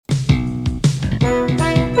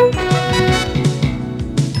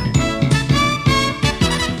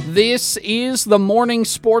This is the Morning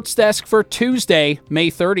Sports Desk for Tuesday,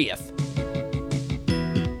 May 30th.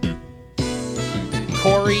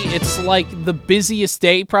 Corey, it's like the busiest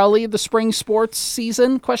day probably of the spring sports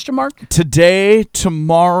season, question mark? Today,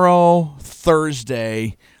 tomorrow,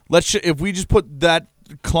 Thursday. If we just put that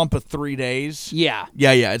clump of 3 days. Yeah.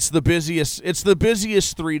 Yeah. It's the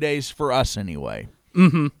busiest 3 days for us anyway.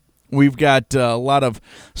 Mm-hmm. We've got a lot of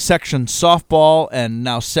section softball and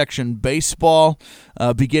now section baseball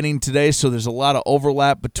beginning today, so there's a lot of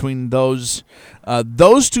overlap between those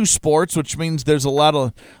two sports, which means there's a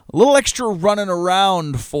little extra running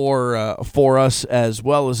around for us as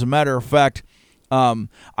well. As a matter of fact, I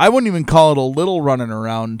wouldn't even call it a little running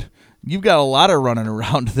around. You've got a lot of running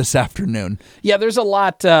around this afternoon. Yeah, there's a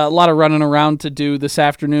lot of running around to do this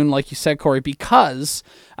afternoon, like you said, Corey, because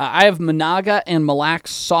I have Menahga and Mille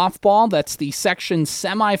Lacs softball. That's the section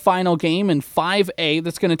semifinal game in 5A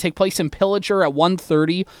that's going to take place in Pillager at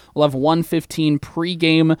 1:30. We'll have 1:15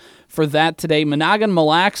 pregame for that today. Menahga and Mille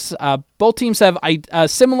Lacs, both teams have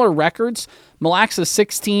similar records. Mille Lacs is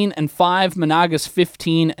 16-5, Menahga's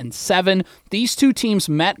 15-7. These two teams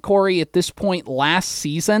met, Corey, at this point last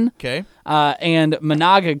season. Okay. And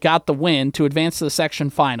Menahga got the win to advance to the section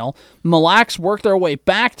final. Mille Lacs worked their way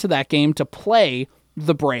back to that game to play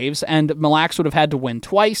the Braves, and Mille Lacs would have had to win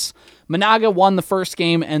twice. Menahga won the first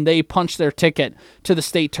game, and they punched their ticket to the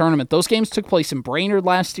state tournament. Those games took place in Brainerd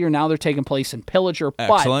last year. Now they're taking place in Pillager.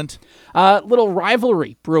 Excellent. But little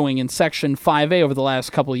rivalry brewing in Section 5A over the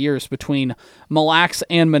last couple of years between Mille Lacs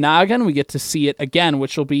and Menahga, and we get to see it again,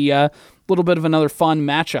 which will be a little bit of another fun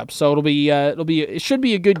matchup. So it should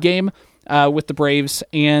be a good game with the Braves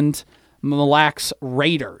and Mille Lacs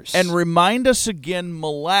Raiders. And remind us again,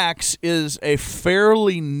 Mille Lacs is a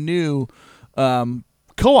fairly new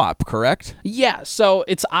co-op, correct? Yeah, so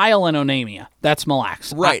it's Isle and Onamia. That's Mille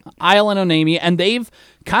Lacs. Right. Isle and Onamia, and they've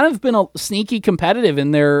kind of been a sneaky competitive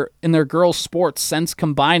in their girls' sports since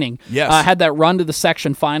combining. Yes. Had that run to the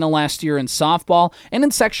section final last year in softball, and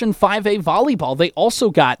in Section 5A volleyball, they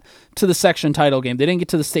also got to the section title game. They didn't get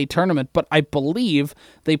to the state tournament, but I believe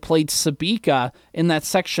they played Sabika in that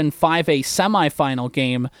Section 5A semifinal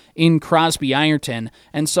game in Crosby Ironton.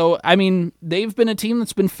 And so, I mean, they've been a team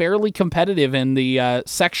that's been fairly competitive in the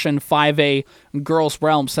Section 5A girls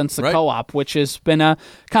realm since the co-op, which has been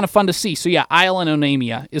kind of fun to see. So yeah, Isle and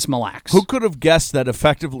Onamia is Mille Lacs. Who could have guessed that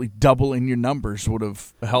effectively doubling your numbers would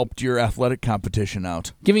have helped your athletic competition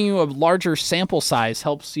out? Giving you a larger sample size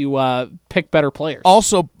helps you pick better players.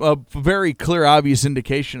 Also, a very clear, obvious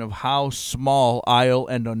indication of how small Isle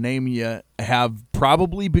and Onamia have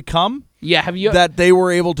probably become. Yeah, have you that they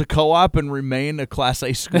were able to co-op and remain a Class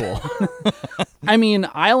A school? I mean,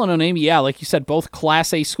 Isle and Onamia, yeah, like you said, both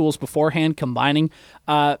Class A schools beforehand combining.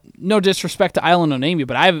 No disrespect to Isle and Onamia,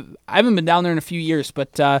 but I haven't been down there in a few years.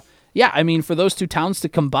 But yeah, I mean, for those two towns to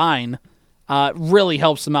combine really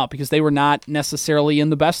helps them out because they were not necessarily in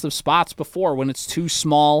the best of spots before when it's two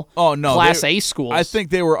small Class A schools. I think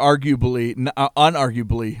they were unarguably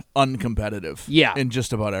uncompetitive in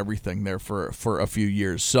just about everything there for a few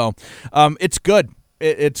years. So it's good.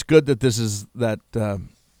 It's good that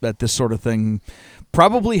that this sort of thing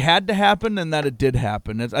probably had to happen and that it did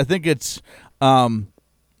happen. I think it's I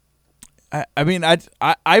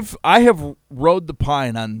have rode the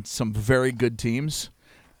pine on some very good teams.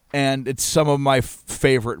 And it's some of my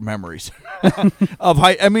favorite memories of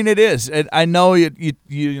high. I mean, it is. And I know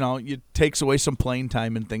it takes away some playing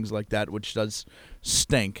time and things like that, which does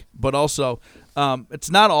stink. But also, it's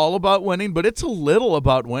not all about winning, but it's a little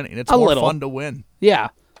about winning. It's more fun to win. Yeah,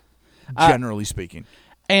 generally speaking.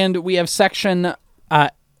 And we have Section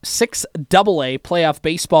 6AA playoff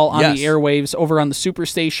baseball on the airwaves over on the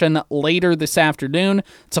Superstation later this afternoon.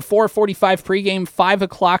 It's a 4:45 pregame, 5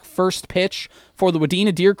 o'clock first pitch for the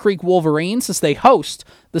Wadena Deer Creek Wolverines as they host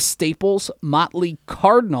the Staples-Motley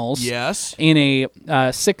Cardinals in a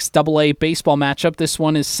 6AA baseball matchup. This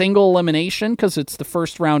one is single elimination because it's the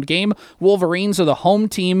first round game. Wolverines are the home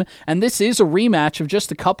team, and this is a rematch of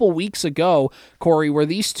just a couple weeks ago, Corey, where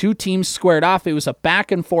these two teams squared off. It was a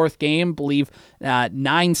back-and-forth game, I believe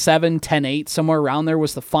 9-7, 10-8, somewhere around there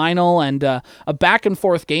was the final, and a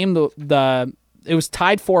back-and-forth game. It was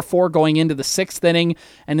tied 4-4 going into the sixth inning,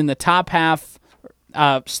 and in the top half,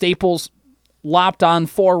 Staples lopped on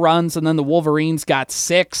 4 runs, and then the Wolverines got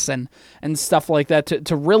 6 and stuff like that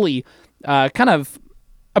to really kind of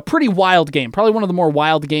a pretty wild game. Probably one of the more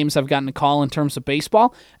wild games I've gotten to call in terms of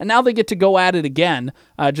baseball. And now they get to go at it again,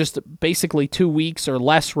 just basically 2 weeks or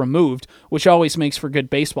less removed, which always makes for good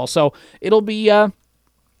baseball. So it'll be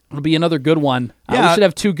It'll be another good one. We should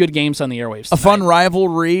have 2 good games on the airwaves tonight. A fun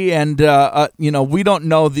rivalry, and we don't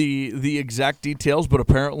know the exact details, but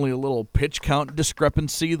apparently a little pitch count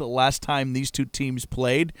discrepancy the last time these 2 teams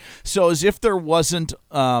played. So as if there wasn't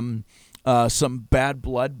some bad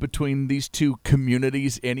blood between these 2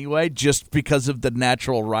 communities anyway, just because of the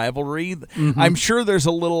natural rivalry. Mm-hmm. I'm sure there's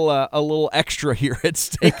a little extra here at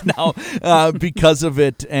stake now because of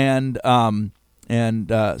it, and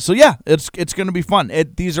so yeah, it's going to be fun.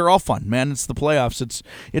 These are all fun, man. It's the playoffs.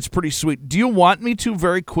 It's pretty sweet. Do you want me to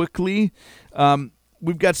very quickly?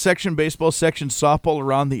 We've got section baseball, section softball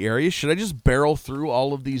around the area. Should I just barrel through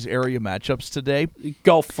all of these area matchups today?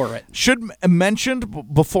 Go for it. Should mention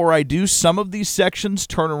before I do, some of these sections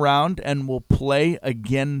turn around and will play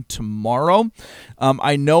again tomorrow.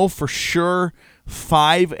 I know for sure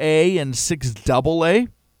 5A and 6AA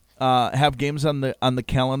have games on the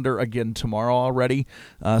calendar again tomorrow already.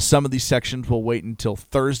 Some of these sections will wait until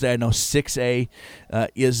Thursday. I know 6A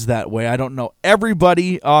is that way. I don't know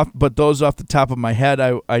everybody but those off the top of my head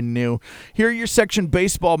I knew. Here are your section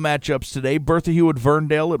baseball matchups today. Bertha Hewitt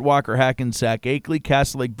Verndale at Walker Hackensack Akeley,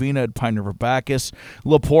 Castle Lake Vena at Pine River Bacchus,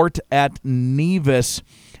 LaPorte at Nevis,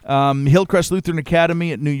 Hillcrest Lutheran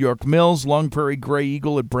Academy at New York Mills, Long Prairie Gray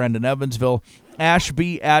Eagle at Brandon Evansville,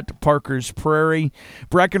 Ashby at Parker's Prairie,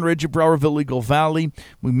 Breckenridge at Browerville Eagle Valley.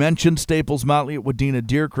 We mentioned Staples-Motley at Wadena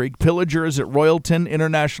Deer Creek, Pillagers at Royalton,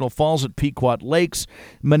 International Falls at Pequot Lakes,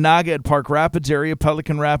 Menahga at Park Rapids area,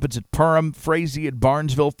 Pelican Rapids at Perham, Frazee at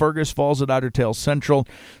Barnesville, Fergus Falls at Otter Tail Central,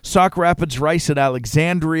 Sauk Rapids Rice at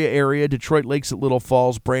Alexandria area, Detroit Lakes at Little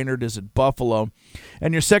Falls, Brainerd is at Buffalo.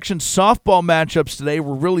 And your section softball matchups today,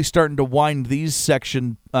 we're really starting to wind these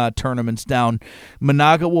section tournaments down.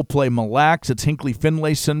 Menahga will play Mille Lacs. It's Hinckley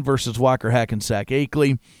Finlayson versus Walker Hackensack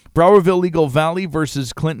Akeley. Browerville Eagle Valley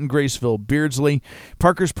versus Clinton Graceville Beardsley.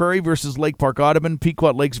 Parker's Prairie versus Lake Park Audubon.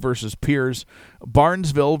 Pequot Lakes versus Piers.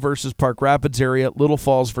 Barnesville versus Park Rapids area. Little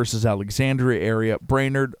Falls versus Alexandria area.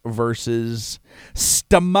 Brainerd versus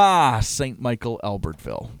Stama, St. Michael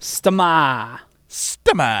Albertville. Stama.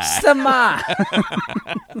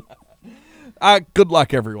 Good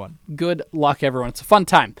luck, everyone. Good luck, everyone. It's a fun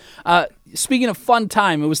time. Speaking of fun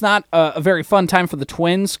time, it was not a very fun time for the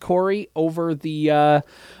Twins, Corey. Over the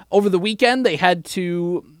weekend, they had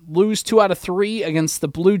to lose 2 out of 3 against the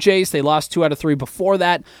Blue Jays. They lost 2 out of 3 before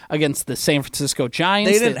that against the San Francisco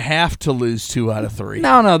Giants. They didn't have to lose 2 out of 3.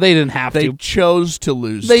 No, they didn't have to. They chose to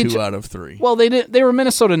lose 2 out of 3. Well, they were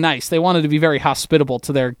Minnesota nice. They wanted to be very hospitable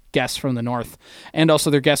to their guests from the north and also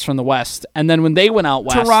their guests from the west. And then when they went out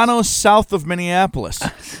west... Toronto's south of Minneapolis.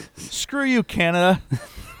 Screw you, Canada.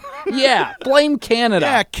 Yeah, blame Canada.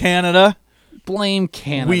 Yeah, Canada. Blame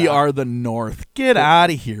Canada. We are the North. Get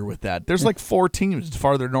out of here with that. There's like 4 teams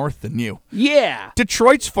farther north than you. Yeah.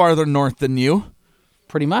 Detroit's farther north than you.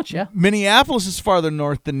 Pretty much, yeah. Minneapolis is farther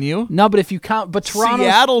north than you. No, but if you count... But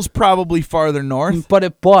Seattle's probably farther north. But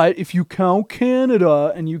if you count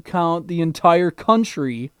Canada and you count the entire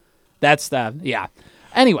country, that's the... Yeah.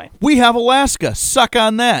 Anyway. We have Alaska. Suck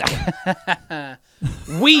on that.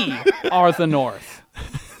 We are the North.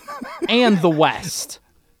 And the West.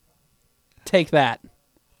 Take that.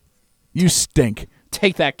 You stink.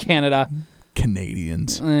 Take that, Canada.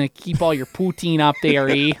 Canadians. Keep all your poutine up there,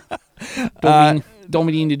 eh? Don't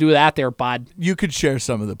mean to do that there, bud. You could share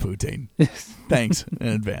some of the poutine. Thanks in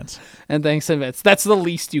advance. And thanks in advance. That's the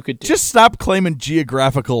least you could do. Just stop claiming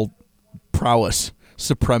geographical prowess,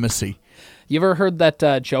 supremacy. You ever heard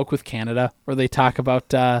that joke with Canada where they talk about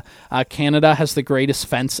Canada has the greatest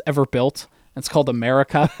fence ever built? It's called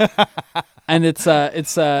America. And it's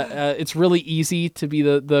really easy to be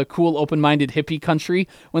the cool, open-minded hippie country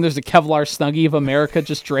when there's a Kevlar Snuggie of America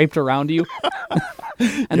just draped around you.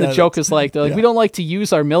 And the joke is like, we don't like to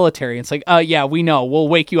use our military. It's like, yeah, we know. We'll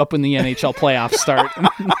wake you up when the NHL playoffs start.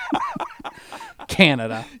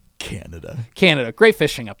 Canada. Great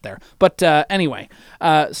fishing up there. But anyway,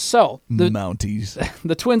 so the Mounties.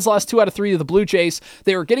 The Twins lost 2 out of 3 to the Blue Jays.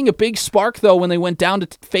 They were getting a big spark, though, when they went down to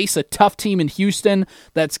face a tough team in Houston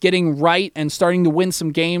that's getting right and starting to win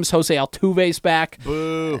some games. Jose Altuve's back.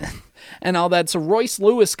 Boo. And all that. So Royce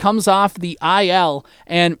Lewis comes off the IL,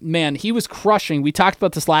 and man, he was crushing. We talked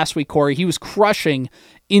about this last week, Corey. He was crushing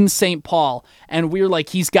in St. Paul, and we were like,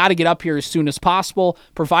 he's got to get up here as soon as possible,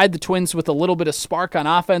 provide the Twins with a little bit of spark on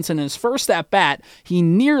offense, and in his first at-bat, he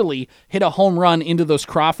nearly hit a home run into those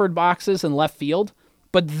Crawford boxes in left field.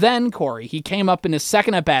 But then, Corey, he came up in his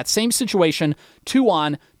second at-bat, same situation, 2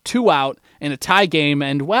 on, 2 out, in a tie game,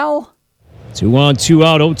 and well... 2 on, 2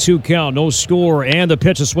 out, 0-2 count, no score, and the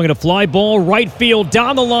pitch is swinging a fly ball, right field,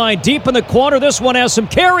 down the line, deep in the corner. This one has some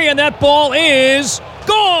carry, and that ball is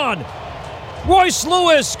gone. Royce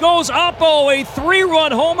Lewis goes oppo, a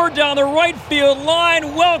 3-run homer down the right field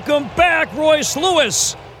line. Welcome back, Royce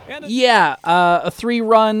Lewis. Yeah, a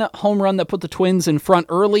 3-run home run that put the Twins in front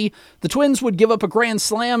early. The Twins would give up a grand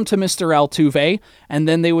slam to Mr. Altuve, and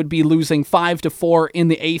then they would be losing 5-4 in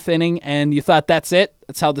the 8th inning, and you thought, that's it.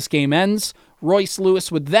 That's how this game ends. Royce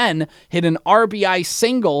Lewis would then hit an RBI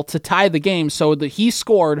single to tie the game, so that he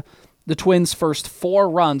scored the Twins' first 4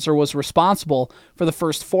 runs, or was responsible for the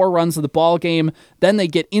first 4 runs of the ball game. Then they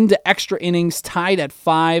get into extra innings, tied at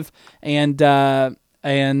 5, and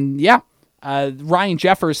Ryan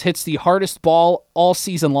Jeffers hits the hardest ball all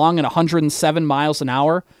season long at 107 miles an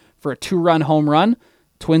hour for a 2-run home run.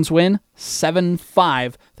 Twins win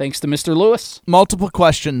 7-5 thanks to Mr. Lewis. Multiple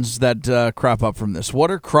questions that crop up from this.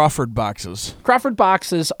 What are Crawford boxes? Crawford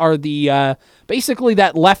boxes are the basically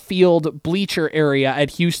that left field bleacher area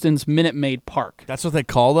at Houston's Minute Maid Park. That's what they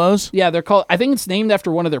call those? Yeah, they're called. I think it's named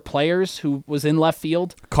after one of their players who was in left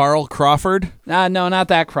field. Carl Crawford? No, not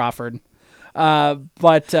that Crawford.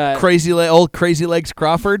 But Crazy Legs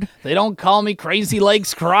Crawford. They don't call me Crazy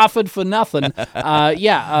Legs Crawford for nothing.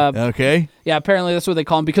 Okay. Yeah, apparently that's what they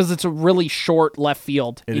call him because it's a really short left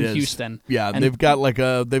field in Houston. Yeah, and they've got like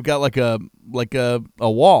a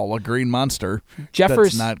wall, a green monster.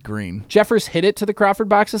 That's not green. Jeffers hit it to the Crawford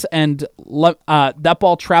boxes, and that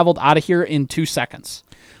ball traveled out of here in 2 seconds.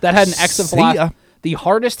 That had an exit velocity, the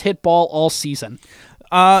hardest hit ball all season.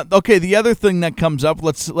 Okay, the other thing that comes up,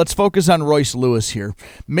 let's focus on Royce Lewis here.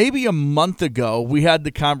 Maybe a month ago, we had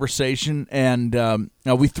the conversation, and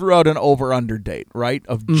we threw out an over-under date, right,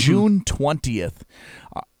 of June 20th.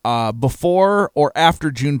 Before or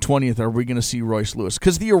after June 20th are we going to see Royce Lewis?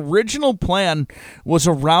 Because the original plan was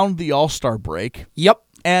around the All-Star break. Yep.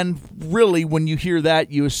 And really, when you hear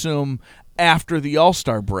that, you assume after the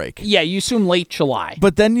All-Star break. Yeah, you assume late July.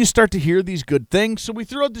 But then you start to hear these good things. So we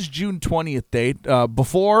threw out this June 20th date,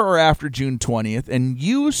 before or after June 20th, and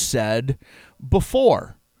you said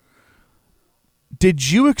before.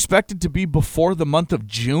 Did you expect it to be before the month of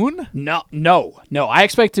June? No. I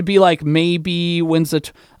expect it to be like maybe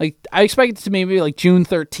I expect it to maybe like June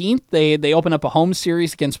 13th. They open up a home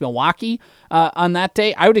series against Milwaukee on that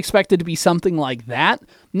day. I would expect it to be something like that.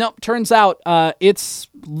 No, turns out it's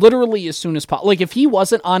literally as soon as possible. Like if he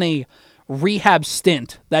wasn't on a rehab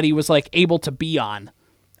stint that he was like able to be on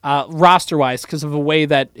roster-wise because of the way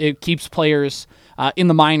that it keeps players in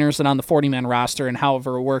the minors and on the 40-man roster and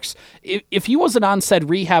however it works. If he wasn't on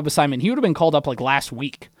said rehab assignment, he would have been called up like last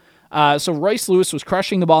week. So Royce Lewis was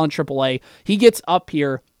crushing the ball in AAA. He gets up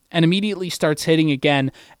here and immediately starts hitting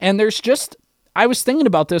again. And there's just, I was thinking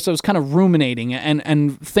about this. I was kind of ruminating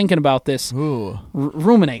and thinking about this.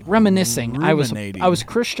 Reminiscing. Ruminating. I was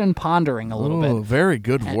Christian pondering a little bit. Very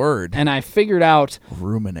good word. And I figured out.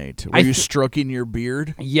 Ruminate. Were you stroking your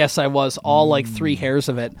beard? Yes, I was. All like 3 hairs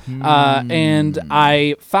of it. And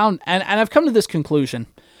I found, and I've come to this conclusion.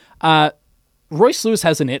 Royce Lewis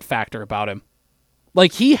has an it factor about him.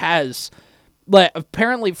 Like he has, like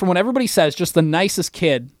apparently from what everybody says, just the nicest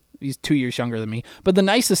kid. He's 2 years younger than me, but the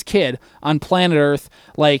nicest kid on planet Earth.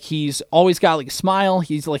 Like he's always got like a smile.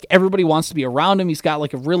 He's like everybody wants to be around him. He's got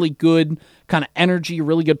like a really good kind of energy,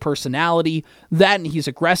 really good personality. And he's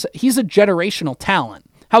aggressive. He's a generational talent.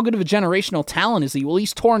 How good of a generational talent is he? Well,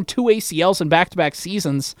 he's torn 2 ACLs in back-to-back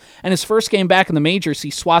seasons, and his first game back in the majors,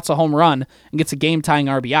 he swats a home run and gets a game-tying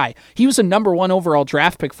RBI. He was a number 1 overall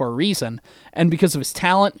draft pick for a reason, and because of his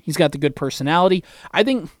talent, he's got the good personality. I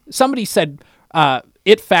think somebody said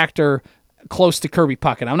it factor close to Kirby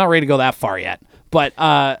Puckett. I'm not ready to go that far yet, but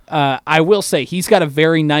I will say he's got a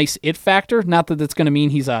very nice it factor. Not that that's going to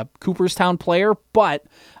mean he's a Cooperstown player, but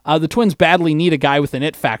the Twins badly need a guy with an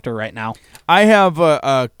it factor right now. I have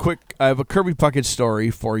a Kirby Puckett story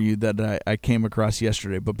for you that I came across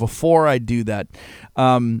yesterday. But before I do that,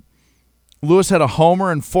 Lewis had a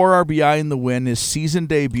homer and 4 RBI in the win, his season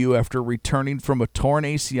debut after returning from a torn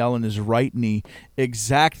ACL in his right knee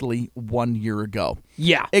exactly 1 year ago.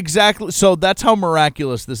 Yeah. Exactly. So that's how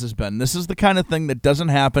miraculous this has been. This is the kind of thing that doesn't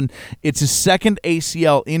happen. It's his second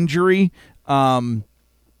ACL injury. You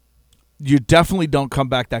definitely don't come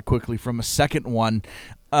back that quickly from a second one.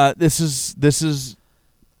 It's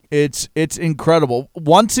incredible.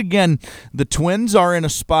 Once again, the Twins are in a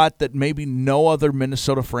spot that maybe no other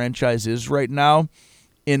Minnesota franchise is right now,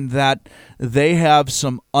 in that they have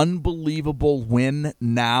some unbelievable win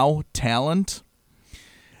now talent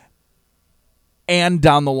and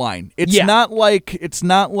down the line. It's not like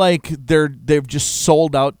they've just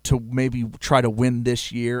sold out to maybe try to win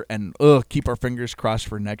this year and keep our fingers crossed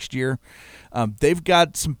for next year. They've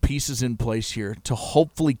got some pieces in place here to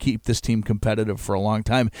hopefully keep this team competitive for a long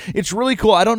time. It's really cool. I don't